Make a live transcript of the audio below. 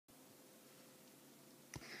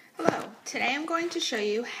Hello, today I'm going to show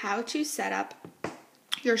you how to set up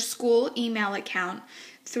your school email account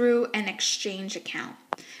through an Exchange account.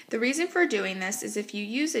 The reason for doing this is if you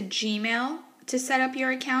use a Gmail to set up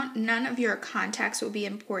your account, none of your contacts will be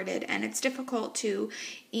imported, and it's difficult to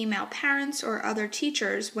email parents or other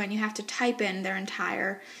teachers when you have to type in their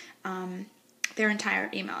entire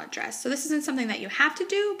email address. So this isn't something that you have to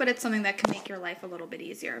do, but it's something that can make your life a little bit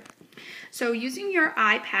easier. So using your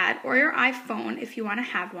iPad or your iPhone, if you want to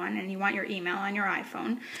have one and you want your email on your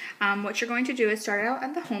iPhone, what you're going to do is start out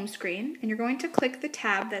at the home screen and you're going to click the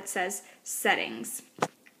tab that says Settings.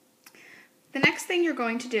 The next thing you're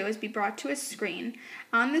going to do is be brought to a screen.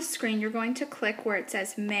 On this screen, you're going to click where it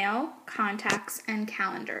says Mail, Contacts, and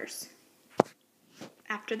Calendars.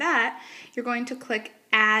 After that, you're going to click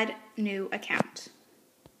Add New Account.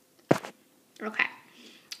 Okay,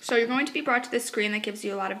 so you're going to be brought to this screen that gives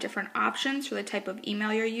you a lot of different options for the type of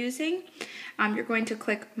email you're using. You're going to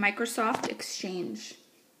click Microsoft Exchange.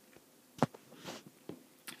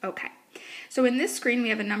 Okay, so in this screen we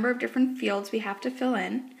have a number of different fields we have to fill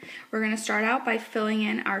in. We're going to start out by filling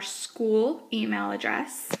in our school email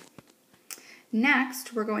address.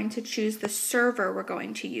 Next, we're going to choose the server we're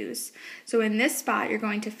going to use. So in this spot, you're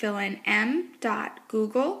going to fill in m.google.com.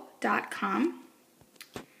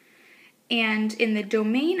 And in the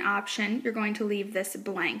domain option, you're going to leave this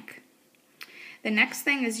blank. The next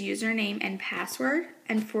thing is username and password.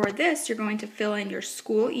 And for this, you're going to fill in your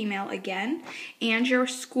school email again and your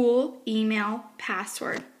school email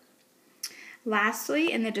password.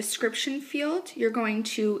 Lastly, in the description field, you're going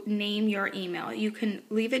to name your email. You can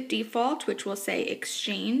leave it default, which will say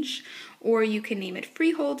Exchange, or you can name it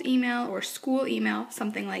Freehold email or school email,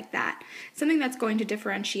 something like that. Something that's going to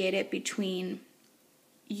differentiate it between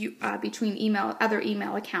other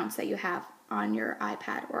email accounts that you have on your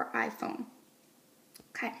iPad or iPhone.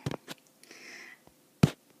 Okay.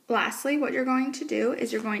 Lastly, what you're going to do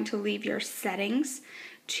is you're going to leave your settings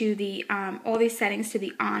to the all these settings to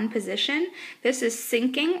the on position. This is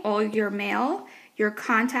syncing all your mail, your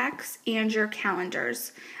contacts, and your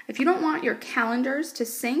calendars. If you don't want your calendars to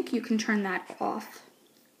sync, you can turn that off.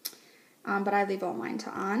 But I leave all mine to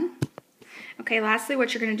on. Okay, lastly,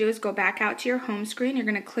 what you're going to do is go back out to your home screen. You're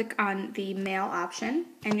going to click on the mail option,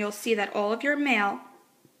 and you'll see that all of your mail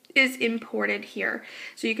is imported here.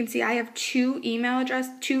 So you can see I have two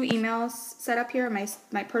emails set up here, my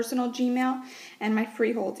personal Gmail and my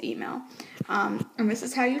Freehold email. And this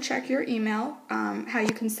is how you check your email, how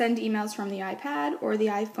you can send emails from the iPad or the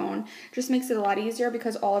iPhone. Just makes it a lot easier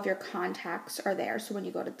because all of your contacts are there. So when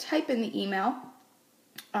you go to type in the email,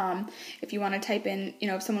 if you want to type in,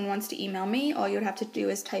 if someone wants to email me, all you would have to do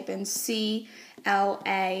is type in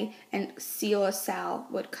CLA and Sal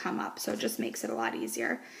would come up. So it just makes it a lot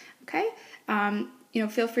easier. Okay.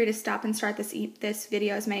 Feel free to stop and start this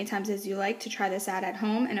video as many times as you like to try this out at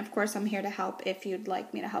home. And of course, I'm here to help if you'd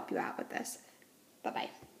like me to help you out with this. Bye-bye.